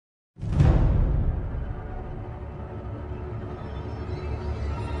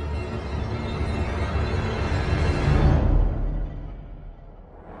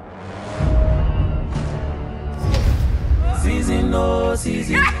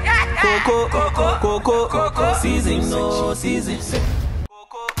season. Coco, season, no season.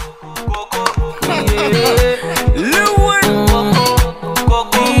 Lilwin,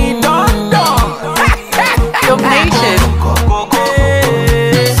 Your nation.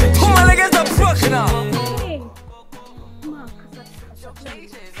 Who wanna get the push now?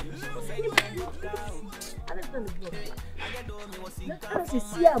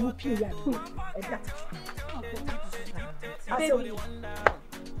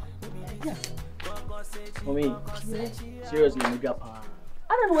 Mommy, seriously, maybe I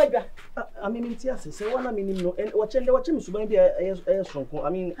don't know where I mean, Mentias, say one, I mean, no, and watching me, be a strong. I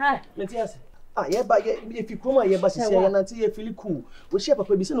mean, Mentias. Ah, yeah, but if you come here, but and until you feel cool, we share a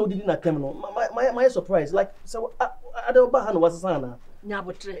baby, no, didn't at terminal. My surprise, like, so I don't know what's a son.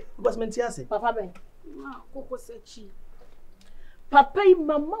 Nyabotre. What's Mentias? Papa Ben. Kɔkɔsɛkyi. Papa yi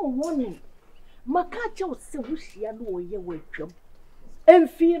mama woni. Makacha o se wuhia no oye watwam.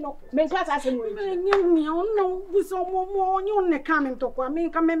 Emfie no, menka sa se no. Nyumi ono buso mo onyo ne ka me ntokwa me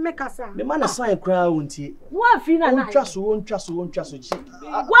ka me kasa. Me man sign cry wontie. Wo afi na na. Ontwa so chi.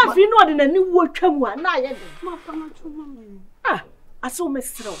 Wo afi no de nani watwam a na ye de. Mapa na chuma me. Ah, aso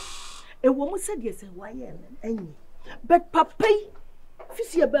mesrew. E wo mu se de se wa ye enyi. But papa yi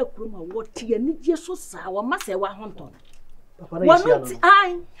fisi aba kurom a wote ani je so saa wa ma se wa honton. One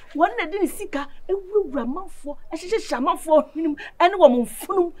I one na di sika ewura manfo ehye shamanfo hinim ene wo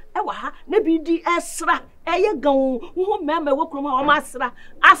mfunum e wa ha na bi di esra eye gan wo mema wo kurom a wo masra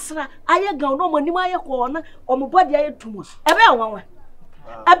asra aye gan no monim aye ko na o mo body aye tumu ebe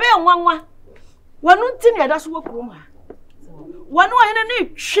enwanwa wonu nti na da so wo kurom ha wonu o hene na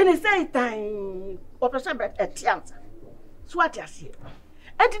twini sei tan o to se bet etiansa so atiase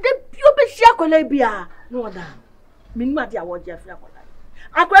enti de bio be hia kola bia no da minima dia wo je afia kola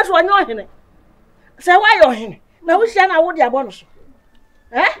akwa so onyo hene se wa yo hene na wo hia na wo dia bo no so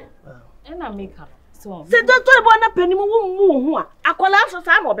E na make up so se to bo na panim wo mu ho a akola so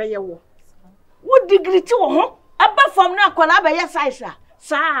sa na obeye wo degree ti wo ho aba fam na akola be ye size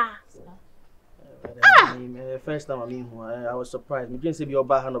sa First time I was surprised. Me didn't say be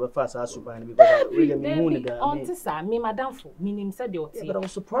oba hand over fast as super because I really me who need that. On to sa me madam for minim said the But I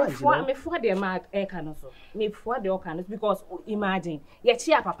was surprised. Me for the mad air can so. Me for the can because imagine ye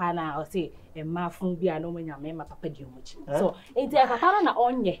chia papa na o say e ma fun bia no manya me ma papa di omuchi. So enti e papa na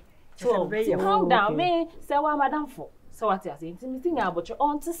onye. So calm down me say wa madam for. So what you say? Enti me think about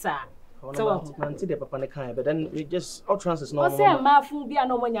on to sa. So until the papa can but then we just all transfers no. O say ma fun bia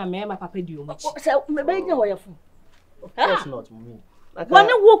no manya me ma papa di omuchi. se me be je wo ye fun. Of course not, mommy. One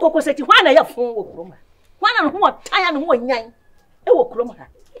wo Kɔkɔsɛkyi hwa na ye fun wo kroma. Hwa na ho tan na ho nyan e wo kroma ha.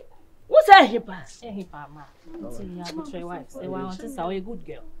 Wo say hipa ma. So you have to try wife. Say wa want to say a good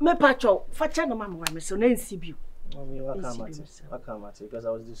girl. me patcho facha no mama me so na nsi bi. Mommy, I can't matter because I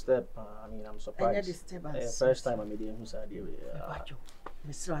was disturbed. I mean, I'm surprised. First time I made it who said patcho.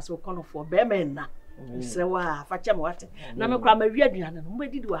 Mr. so kono for be men na. Mr. wa facha me wate. Na me kra ma wi aduane no mo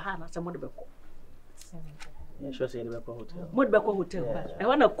didi wa ha na se mo de beko. Yeah, sure say the hotel. Mo de beko hotel. E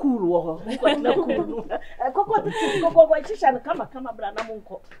wana cool wo ho. Na cool no. Kɔkɔ chisha na kama bra na mo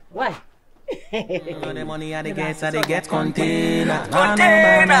nko. Why? The money I get container.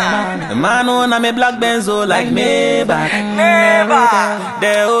 The man on me black benzo like me back.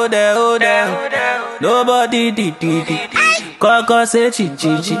 There. Nobody did. Kɔkɔsɛkyi.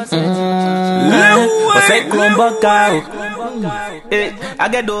 Lilwin. Say crumble cow. I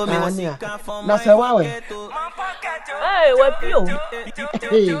get do me na se wa we wa pio I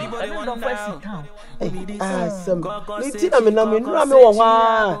don't first town some ni na me nura me wo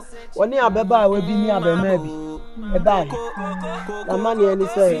hwa woni abeba wa bi ni abema bi e ba na mani ani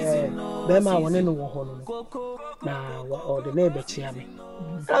say be ma woni no wo ho no na o de na be chia me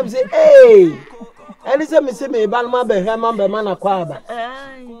am say ani say me say me ba ma be hwa ma be ma na kwa aba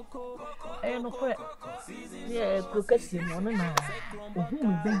no kwe yeah prokasi mo no na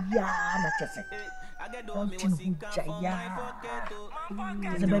ohun be ya na chese ontin hujaya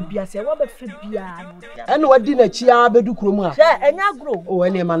ze ba bia se wa be fe bia no ene wadi na chia bedu kromu a se enya gro o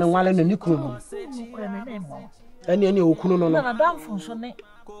ene ma no nwale no ni kromu kwe me na mo ene okunu no na damfo so ne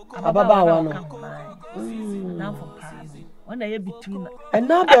ababa wa no damfo pa ona ye between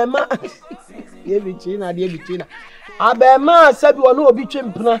ena be ma ye between abema sabi wona obi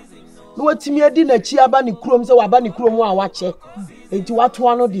twempena no watimi adi na chi aba ni krom se waba ni krom a wache enti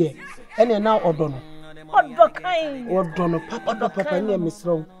watoa no de ene na odo no papa ne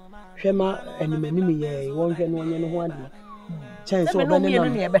misro hwema animani mi ye wonhwe no onye no ho ade chance obe ne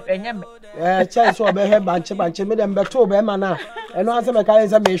na chance obe he banche me dem beto obe ma na eno ase me kai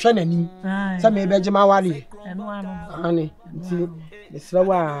se me hwe nanim se me beje ma ware eno ano ani nti Mesra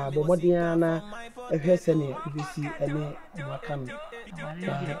wa bomodiana ehwe se ne ebisi ene makam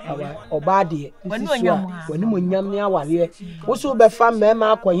obade wani monyam ne aware wo so be fa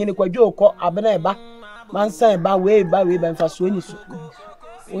mema akohene Kwadwo ko abena eba mansan eba we be mfa so ni so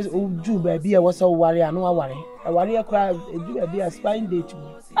oju ba bi e wo se ware anu aware aware akra eju ba bi a spine date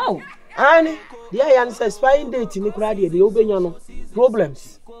oh ani dia yan say spine date ni kra de obenya no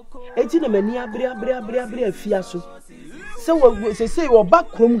problems enti na mani abre afia so se wo se wo ba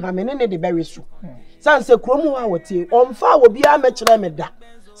krom ha me ne de bewe so san se krom wa wotie omfa wo bia me kire me da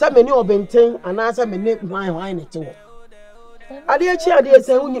se me ni obenten ana se me ne hwan ne te wo ade achi ade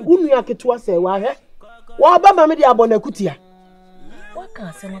se unu aketo ase wa he wo ba ma me de abona kutia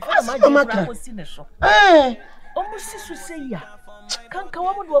waka se ma ma ko si ne so omusi su se ya kanka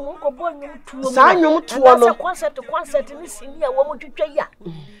wa mudo mo ko bo nyum tuo sa nyum tuo no concert ni sini a wo mo twetwa ya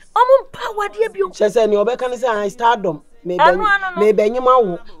omo mpa wade bio se ne obeka ne se stardom me be nyima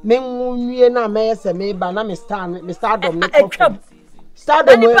wo me nwie na me se me ba na me stardom ne ko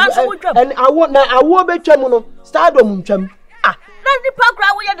stardom and awo betwam no stardom ntwam na nipa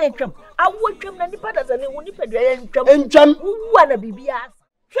kra wo ye na ntwam awo twam na nipa da zane wo nipa dua ye ntwam wo na bibia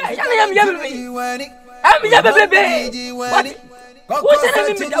ya bebe what who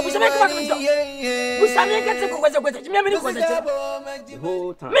said me da who said me who said me get ko me me ko se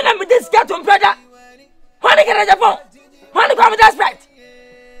me na me discuss on brother wani get Japan wani come that right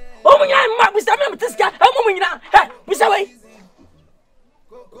o munya ma who said me discuss o munya hey who said we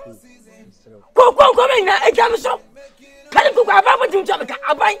ko me na e jam so kale ko aba mo tin jabeka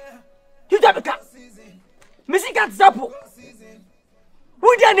abai tu jabeka misika tsapo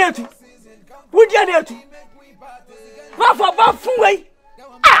who dia netu ma for ba fun we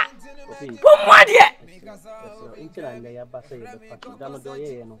ah wo mo de inchira nda ya ba se ye ba dano do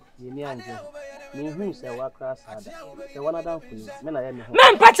ye no ye ni anje ni hu se wa kra sada se wana dan funi me na ye me ho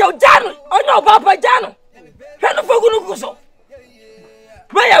men pa che jano onyo ba pa jano he no fogu no kuso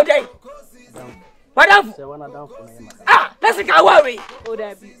ba ya dai padam se wana dan funi ah let's go away o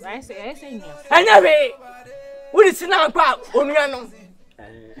da bi I say ni anya we wo di sina kwa onua no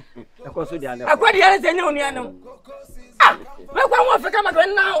akoso di ale akwadi ya se ni onua no ah me kwa mo feka ma do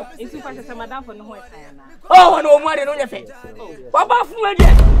now isi kwa se madam for no ho etaya na oh no mo ade no nya fe wa ba fun ade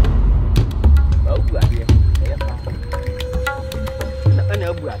ba obu ade e fa na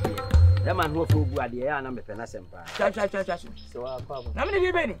obu ade e ma no fo obu ade ya na me pe na sempa cha so wa kwa na me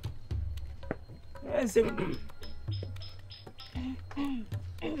bi be ni ensem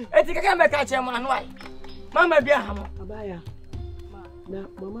eti kaka me ka che mo anu ai mama bi aha mo abaya na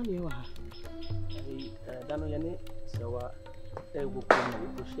mama ne wa dano yane sewa ego ko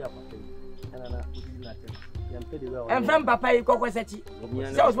no shia papa ana na odi na tem yampe de wa enfam papa yi Kɔkɔsɛkyi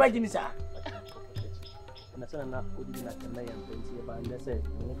se os waji mi sa na sana na odi na tem na yampe nti e ba nda se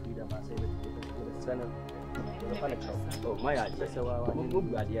no freedom ba se be sana do fa le oh maya je se wa wa ni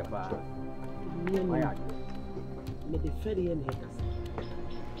obu ade fa maya me de fere ye ne kasa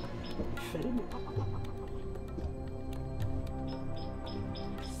fere me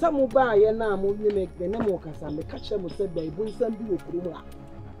samu ba ye na mo ni me na mo kasa me ka kire mo se ba ibu nsam bi wo kurom ha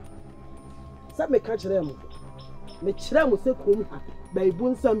sa me ka kire mo me kire mo se kurom ha ba ibu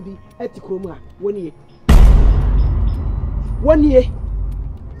nsam bi eti kurom ha woni eh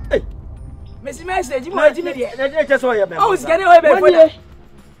mesi message mo aji me de e je so ye be oh skani o be foda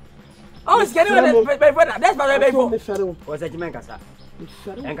oh skani o be foda that's what be for o se jimen kasa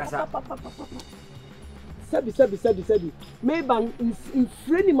Nkansah sabi me ban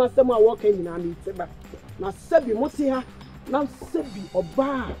infreni masema walk in na me teba na sabi moti ha na sabi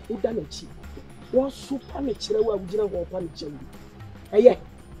oba uda na chi wo super me kire wa ugina ho pa me chewu eye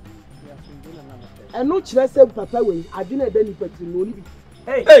eno kire se papa we adina da ni pati no ni bi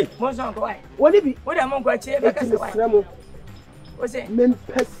hey mo so ko wai woni bi wo da mo ko chi e be kasa wai o se men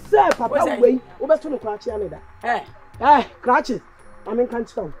pese papa we wo be to no krachi ane da krachi amen kan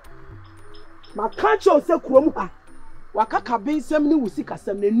chira ma kancho se kurom ha wakaka bensem ni wusi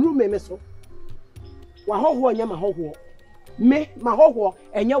kasam na nuru meme so wa hoho nya ma hoho me ma hoho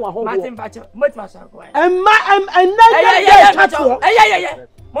enye wa hoho Martin Bacho motiva so ko wai emma enna Bacho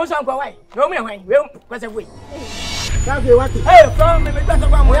mo so ko wai no me hwan we kwese we ka fe wati from me Bacho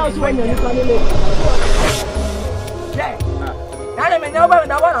kwa mo ya so nya ni kan le na me nya ba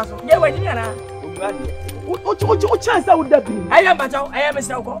na ba so ye we ni na o chance would that be I am Bacho I am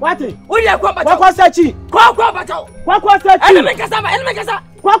Mr. Ko what we dey kwa Bacho Kɔkɔsɛkyi Bacho Kɔkɔsɛkyi enemy kasa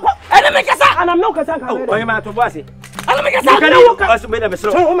and I'm not kasa ka o ma to boase enemy kasa kana wo ka so me na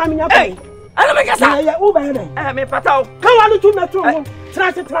mesro o ma minya pai enemy kasa ya o ba he me pataw kan wa lu tu na tu ho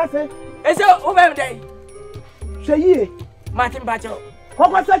trase ese o ba me dai hwɛ yie Martin Bacho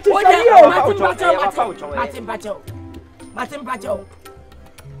Kɔkɔsɛkyi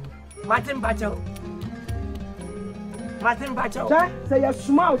Martin Bacho. Say you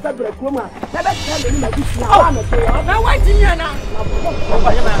smile that break room. Never tell me my business. Now wait in here now.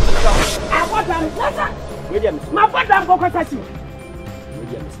 I want them. William, My father Kɔkɔsɛkyi.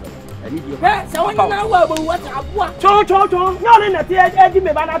 I need you. So when you know what I want. Cho. You're in the theater,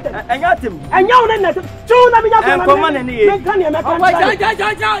 me banana. I got him. And you're in the two. Let me just come on and eat.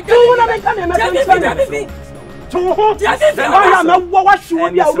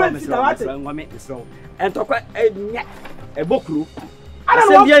 And talk a book. I don't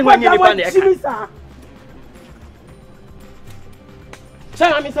know when you're going to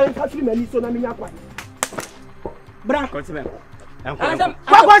I'm saying, Catherine, and so I'm in your point. Bra,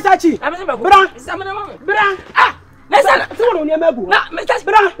 Kɔkɔsɛkyi. Bra. Ah, listen. Someone on your mebu. Na, Mr.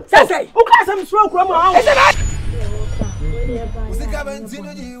 Bra. Say. Who can some slow crumb out?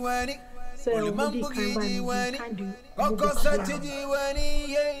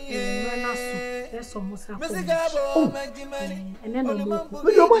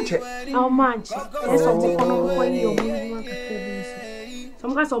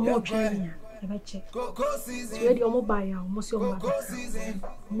 Ready on mobile, almost your mother.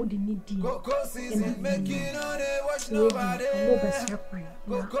 Moody need deep.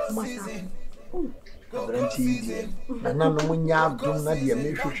 Nana no munya dum na de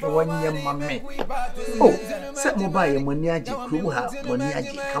me hwehwe wonye mamme. Oh, se mobile money age kru ha, money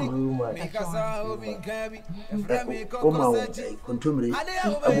age kama ru ha. O ma wo kontomre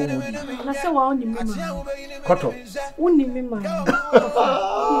abomudi. Na se wa oni mama. Koto. Oni mama.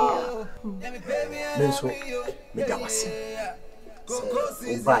 Nenso me da wase. Se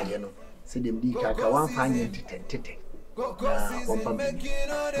o baye no, se dem di kaka wan fa anye tete. Na me di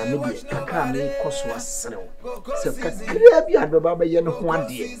kaka me koso asrew se kakra bi adba ba ye no ho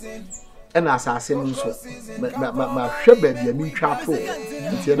ade e na asase no so ma hwe ba bia mi twa to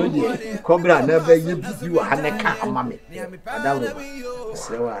nti no de kobra na ba ye bi wa haneka amame adawo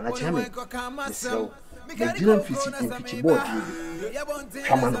asrew na chame asrew the dinner fiti board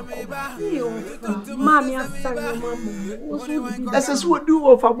chamana Mommy, I'm sorry, mama. That's what do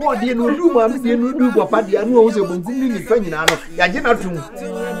of a board, you know, do mammy, you know, do what I know was a boom in the funny. I didn't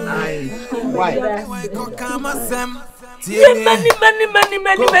why? Many.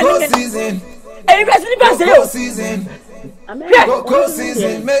 Hey, season.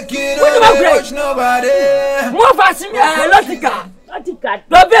 Make it nobody. More fast, Lotica.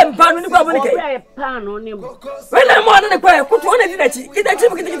 Don't pan on the pan on him. When I'm on the choir, put one in the chip.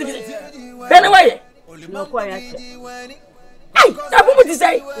 Then away. No quiet. Hey, that's what you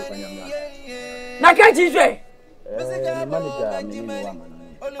say. Now, can't you say?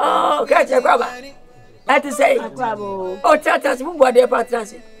 Oh, catch a grabber. That is say, oh, Tatas, who were their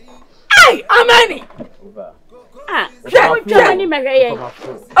partners. Hey, Armani. Ah, oh, yeah.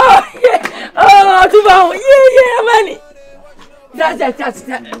 Oh, yeah, Armani. That's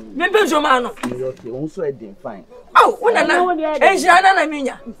maybe Jomano. Also, I didn't find. Oh, what I know, and Shana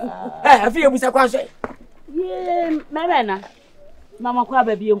Mina. I feel with a question. Yeah, Marana. Mamma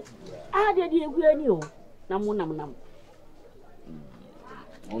Quababy. Ah, did you go new? Namunam.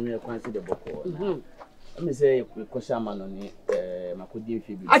 Only a considerable book. Let me say, we Koshaman on it, Makudi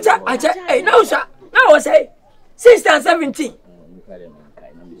Phoebe. I no, sir. No, I say 16 17.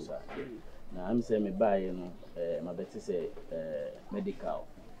 Now I'm saying, me buy, you know. My better say medical.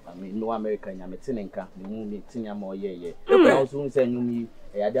 I mean, no American, I'm a tinker, the movie Tinya more ye. I also say, you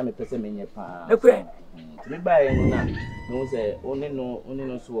a damn person in your pa. Okay. Me buy no say, only no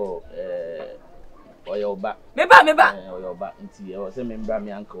so or your back. Me back or your back into your same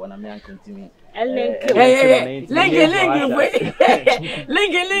me uncle when I'm uncle to me. Link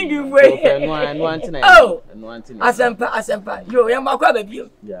Asempa. Yo, I'm a crab baby.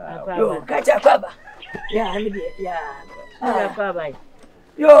 Yeah. Yo, catch a crab. Yeah,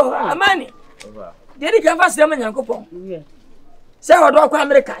 yo, Armani. Did you give us them and Uncle? Say, what do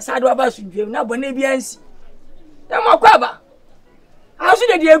America? Side of us, you know, Bonibians. Them are crabber. How should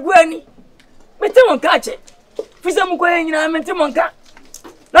they go any? Metamon catch it. For some going in a Metamonca.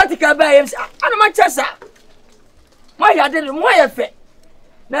 Not to come by him, and my chest. My I didn't want a fit.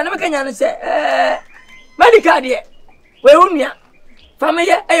 Now, I can say, Medica, dear. Well, Unia.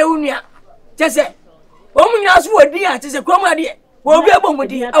 Family, Unia. Just say. Woman has what dear, it is a comedy. We'll be able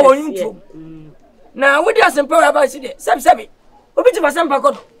to our YouTube. Now, what does some power about it? Sabby. What bit of some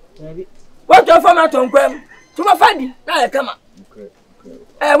packet? What do I form out on Graham? To my family, now I come up.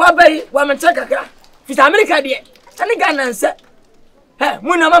 What bay, woman check a car. It's America, dear. And the gun answer. Hey,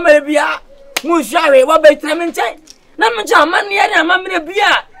 Muna Mamma, Moon Shari, what bay Tremente? na me jama ne ya ma me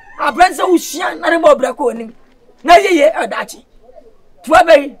bia abranse wo hia na re bo bra ko ni na yeye adachi tuwa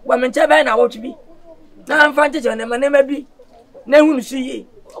bai wa me nche bai na wo tbi na mfa nche ne ma ne ma bi na hunu su yi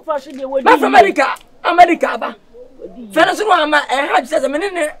ofa so de wodi ba from America ba fere so no ama ha jise me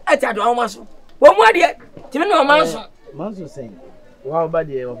ne atado awon maso wo mu ade ti me no manso say wow ba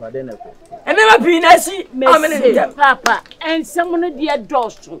de wo fa de na ko ene ma pi na si amene nta papa en samuno dia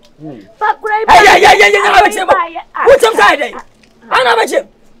dosto pa krai ya ba che ba wo tem sai dai ana ba che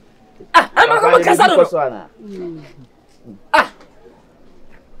ama ko kasalo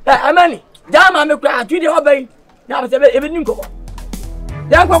Armani jama me kura atu de obai na ba se ebe nim ko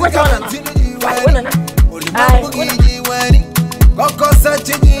ya ko cha na wona na ai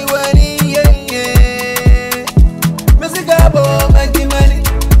Kɔkɔsɛkyi wani yeah Musica bo mati mani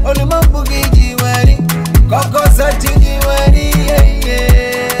Oluma bugi wani Kɔkɔsɛkyi wani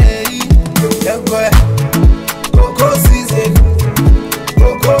yeah Yankwe Koko season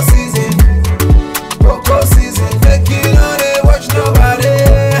Make you know they watch nobody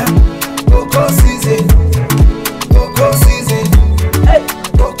Koko season hey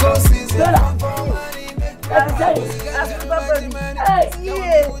Koko season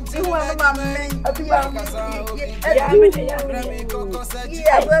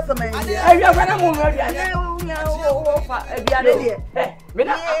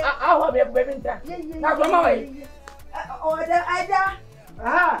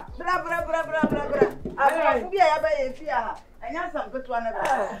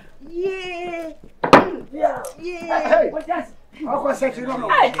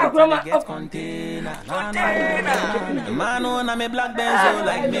Man on me black benzo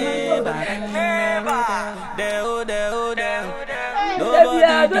like me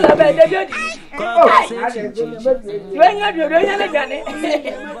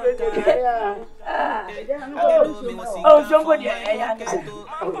oh somebody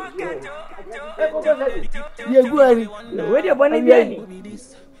ye guari we de boni biani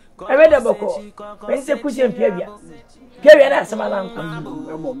e we de boko we se kusie mpia bia pia na asama lan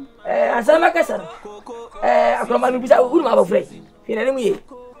asama kasar akroma mi bisa uru ma ba frei fina ni mu ye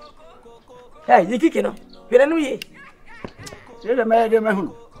yikike no fina ni mu ye de me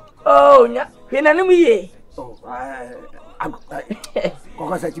hu oh nya fina ni mu ye oh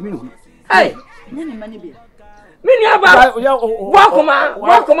Kɔkɔsɛkyi mi hu ai nani mani bia mini aba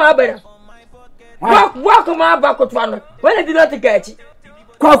wakoma aba wakoma aba kotwa no when did not get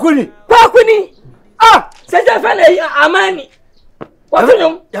kwakuni sasa fana Armani watu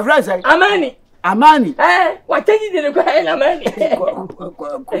nyom ya friend say Armani watanyi de kwa Armani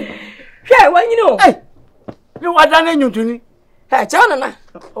hwe wanyino ni wadane nyuntuni chaona na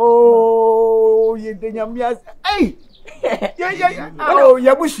oh ye de nyamia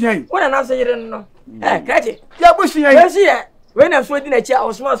ya bushyan wona na so yire no kraje ya bushyan wesi ya we na so di na chi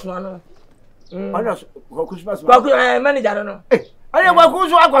osma no ana Christmas manager no aye kwa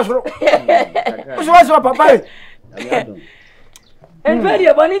kuzo akwasoro kuzo papa en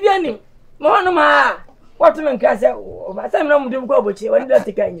very boni biani mo no ma watu men kase o ba sam na mu dem ko obochi wani da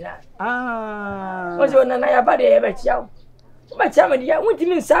tika nyina o se wona na ya ba de ya ba chiao ba chama dia wonti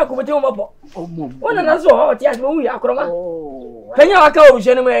min sa ko bote mo mapo wona na so ho ti asmo wu ya akroma kanya waka o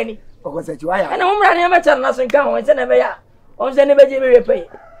bishene mani Kɔkɔsɛkyi wa ya ana mo mra ne ma cha na so nka ho se na be ya on se ne be je be we pe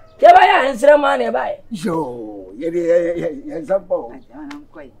ke ba ya ensere ma ne ba yo ye zampo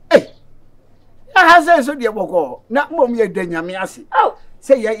ha se so de boko na mom ye de nyame ase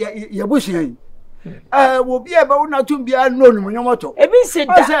se ye bushyan wo bia ba una tumbia no no nyomoto ebi se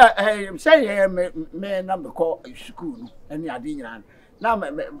da se ye me na me ko school no ani ade nyina na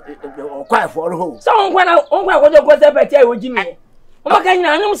me kwa fo ro ho so on kwa ko se pete e woji mi o ma ka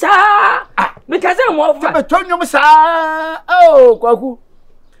nyina nyum sa me ka se mo fa be to nyum sa kwaku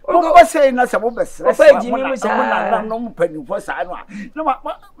o se na se mo be stress na no mo pani fo sa no na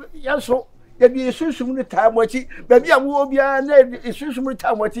ya so ya bi susum ni time wachi ba bi amu obia na susum ni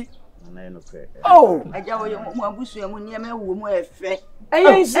time wachi oh aja wo mo abusu emu ni eme wo mo efe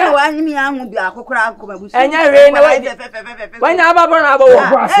ayen se wa nyi mi anwu bi akokora akoma abusu enya we na wa nya aba na aba wo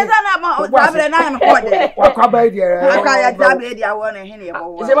eza na ma tabre na me ko de kwa ba di aka ya tabre di awo na hene ye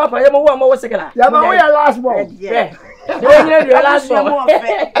bo se ba pa ye mo wo mo wo sekela ya ba wo ya last ball ye nyina di last ball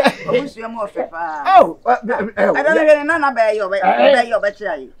abusu emu ofe pa oh ada na na ba yo ba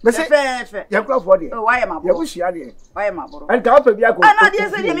tira yi fe ya kwa fo de o wa ye ma bo ya bushia de wa ye ma bo en ka pa bi akọ ana de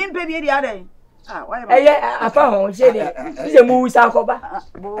se de mi mpe bi di ade wa ye ma eye apa ho se de se mu sa akoba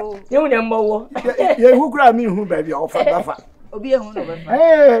bo ye hu ne mbowo ye hu kura mi hu ba bi o fa ba fa obi ehun no ba fa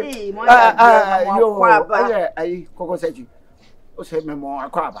mo yo kwa ba ai Kɔkɔsɛkyi o se me mo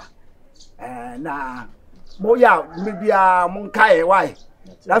akwa ba na Moya, maybe a monkai, why?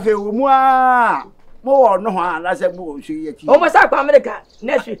 That's a woman. More no one, that's a bullshit. Almost up America,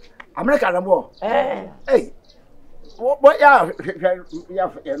 next week. America, no more. Hey. What, yeah,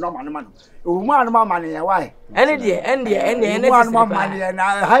 no man. One more money, why? Any day, any one more money, and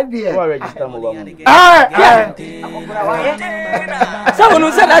I had the someone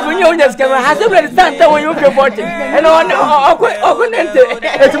who said that when you just come, has already started when you can watch it. And on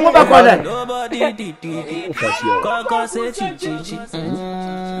it's more about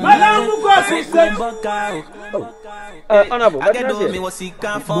Honorable, I get me was sick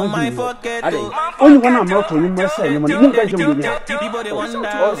from my pocket. Only one I'm not on you, sir. You people they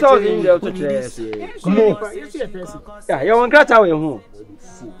wonder. So in the come on. Yeah, you want cut away home.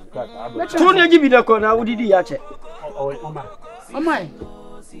 Two you give me the corner. What did you catch? Oh my.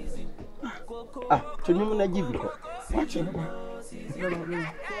 Ah, to you na give you.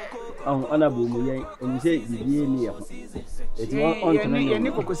 Honorable, you say you near. It's on to me.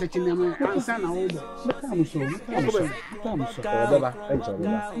 You Kɔkɔsɛkyi na me ansa na wo do.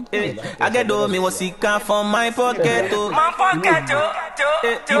 I get me was sick from my pocket.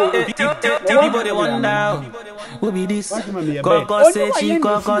 People they wonder who be this? Kɔkɔsɛkyi.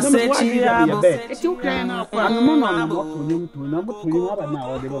 It's okay now. I'm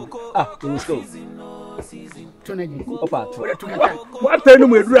What time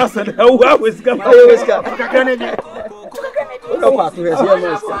we dress and how was coming?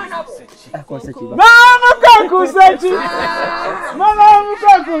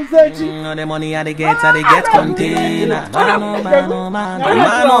 The money I get container. Man, I'm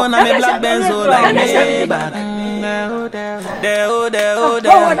a black benzo like me.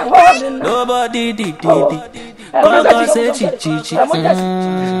 Nobody did. Kɔkɔsɛkyi.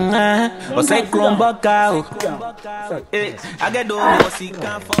 I say Chromebook. I get those music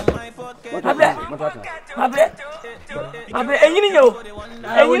from my pocket. Abre,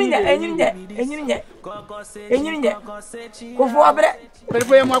 enyinya. Kofu abre.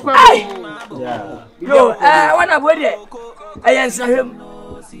 Perfo ya mwakwa. Yo, wana bodi. Ayansa hwem.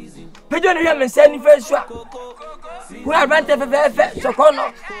 Pejo ne hwem nsa ni fe so a. Ku advance fe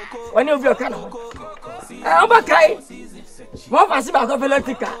sokono. Wani obi oka no. Oba kai. Mo fasi ba ko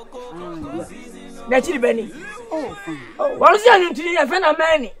politica. Na chiri bani. Wọ́n sì yàn tún yẹ fẹ́ na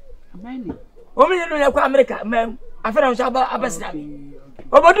mẹ́ni. Omi yẹn ló yẹ kó Amẹ́ríkà mẹ́m. Afẹ́ na nso abẹ́sìdá mi.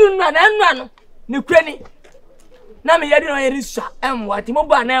 Obodu nnu àná ni kúrẹ́ ni. Na mi yẹ di na yẹ di sọ ẹ̀mùwà tí mo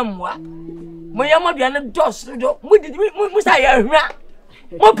bọ̀ àná ẹ̀mùwà. Mo yẹ mo duane dọ́ọ̀sì dodo. Mo sá yẹ ẹ̀húnà.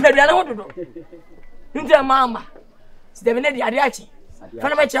 Mo pèrè duane ho dodo. Nti ẹ̀ máa ma. Sìdẹ̀mí ní di adé àkyi.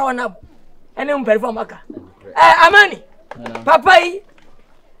 Fẹ́nà bẹ́ kyẹ́ wọn náà. Ẹni mo pèrè fún ọmọ ká. Amani. Papa yi.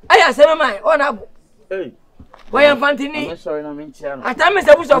 Ẹyẹ asẹ́mi máa yẹ. Ọ̀ náà bọ̀. Why am Fantini? Sorry, no mention. Atamis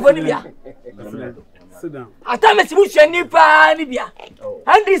a bush of Olivia. Sit down. Atamis bush and Nipa Libya.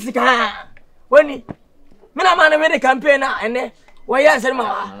 And this guy. When he Minaman made a campaign and then why yes,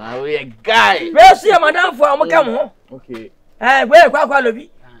 Mamma? We a guy. We'll see a madam for a come. Okay. Where Quaqualobi?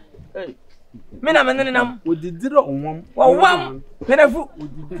 Minaman, we did it on one. Well, one.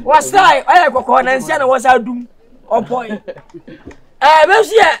 What's I have a corner and Santa was our doom or point. We'll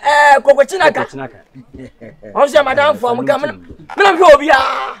see a Kɔkɔsɛkyi. I'm saying, Madame, for I'm coming. I'm going to be a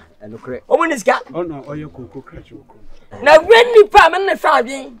woman is got. Oh no, or your cocoa crash. Now, when you permanent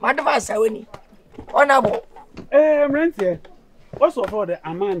family, my device, I win. Honorable. Rent here. What's for the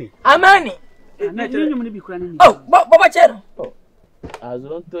Armani? Armani. Oh, Baba Chen.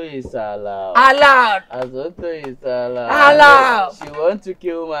 Azonto is allowed. Allowed. Azonto is allowed. Allowed. She wants to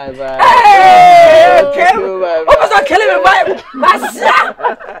kill my vibe. Hey, kill my vibe. Oh, so killing my vibe.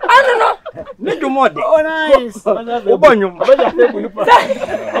 I don't know. Me do more. Oh, nice. Obonyum.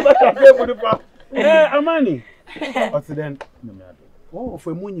 Armani. What's then? Oh,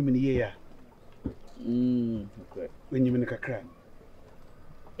 for money in the year. When you make a cry.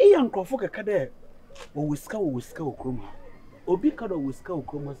 A uncle for a cadet. Or whisker or chroma. Obi kado whisker or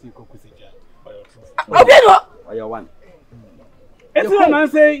chroma si Kɔkɔsɛkyi. Or your one. It's when I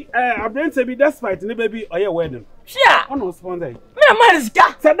say, I bring to be despite the baby or your wedding. Yeah. Oh, no sponsor. Me a man is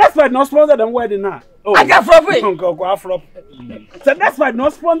got. So that's why no sponsor than wedding now. Oh, I got flop. Go flop. So that's why no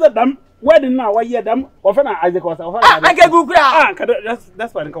sponsor them wedding now. Why yeah them? Often Isaac was. I get good.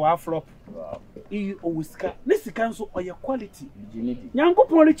 That's why go flop. You always can. This is cancel or your quality. Yanko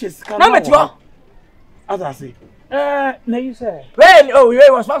policies can. No, but as I say. No, you say. When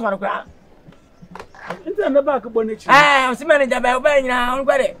you was fast on the ground. Into the back of bonnet. I'm the manager by obeying now.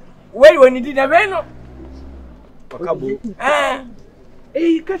 Wait, when you did a venom.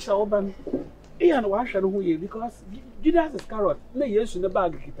 Hey, catch our band. Ian wash who you because Judas Iscariot, no yes in the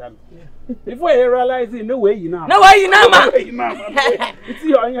bag. Before you realize it, no way you know. No way you know, man. It's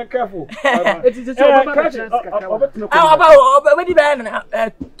you and you're careful. It is a how about where the band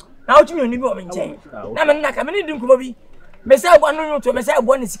now to me only go in chain. I'm not coming in to Mesa wanu to mesa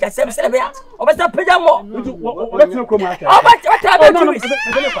boni sika sem se be ya obeta pega mo let's no come out what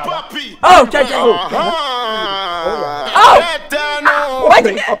oh chacha oh what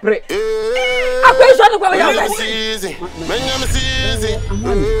opre akwe so no kwa ya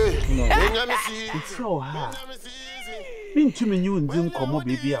it's so hard bin tumi nyu ndin komo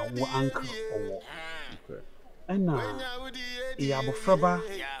baby a wo anka owo ena ya bofraba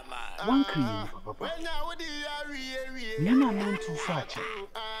one cream papa Nana man too fat.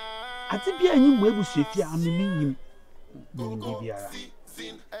 I think be a new web safety. I'm a minimum. Money.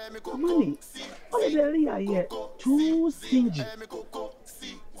 Only I yet too stingy.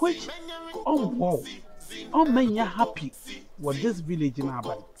 Which, oh, wow. Oh, man, you're happy with this village in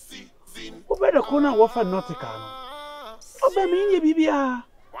Armani. Oh, better corner of a Nautica. Oh, baby, baby,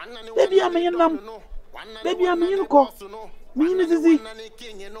 baby, I'm a young baby, I'm a young cock.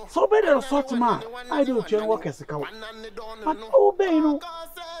 So better a sort man. I don't work as a cow. But oh, Beno,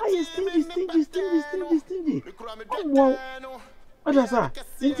 I am stingy. Oh, wow. What does that?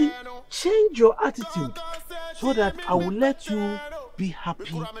 Change your attitude so that I will let you be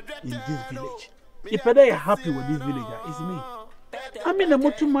happy in this village. If I are happy with this villager, it's me. I'm in a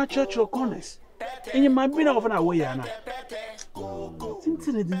much church or corners. And you might be over a way now. So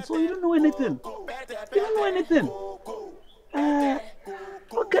you don't know anything.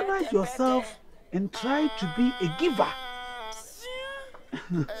 Organize yourself and try to be a giver.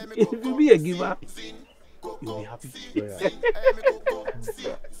 If you be a giver, you'll be happy.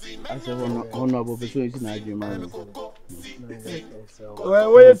 I said, honorable person is not your man.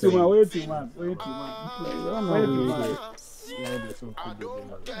 Wait too much.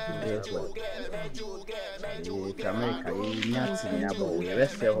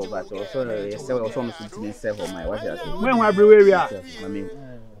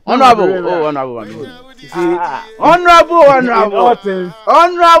 Honorable.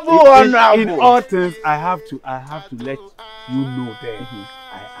 In all things, I have to let you know that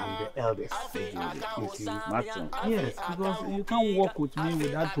I am the eldest. Yes, because you can't walk with me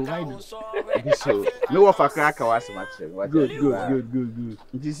without providing. So, no one for cracker was much. Good.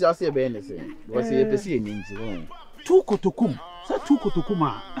 This is just a benefit. Was he a seeing? Two kotokum.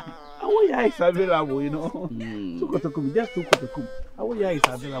 Our eyes are available, you know. Two kotokum, just two kotokum. Our eyes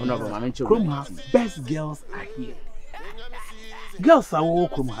are available. Kroma, best girls are here. Girls are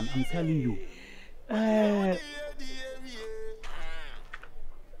welcome, I'm telling you.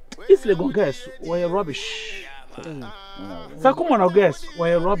 It's the girls were rubbish. Sakumano girls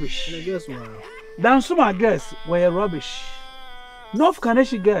were rubbish. Dansuma girls were rubbish. North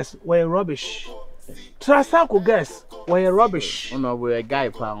Kaneshi girls were rubbish. Trasako girls were rubbish. We're a guy,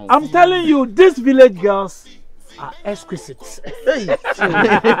 pound. I'm telling you, these village girls are exquisite.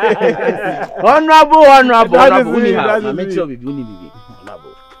 Honorable. Make sure we do need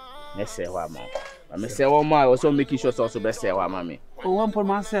honorable. Let's say one more. I'm say one more. Also making sure also best say one mommy. Oh, one for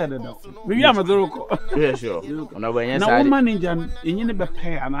myself, though. Maybe I'm a dog. Yeah, sure. Now, one manager in any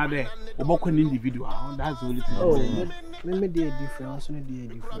pay another individual. That's the only thing. Oh, maybe they are different.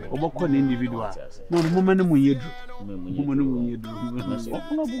 Obokon individual. No, the moment when you do.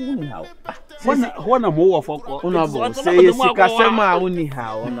 One more for honorable. Say yes, Kasema only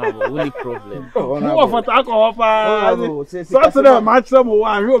how honorable, only problem. More for alcohol. So to the match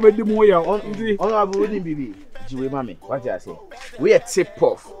someone who made the more honorable wouldn't be. Mommy, what do I say? We are tip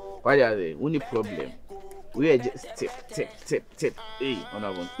off. What do I say? Only problem. We are just tip. Hey,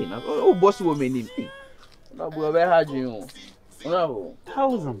 honorable. Oh, boss woman name. Honorable, where had you? Honorable.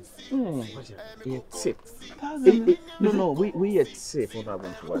 Thousands. We tip. No, we are tip.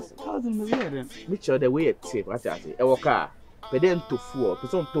 Honorable. Thousands. Which are the way a tip? What do I say? A car. But then to four,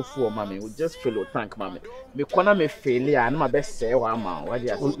 mommy, we just fill your tank, mommy. Me corner me failure, and my best say one man. What do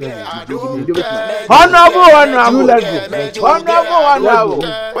you say? Honorable.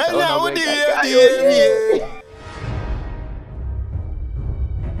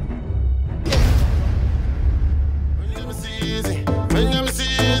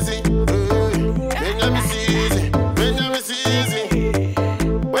 Easy.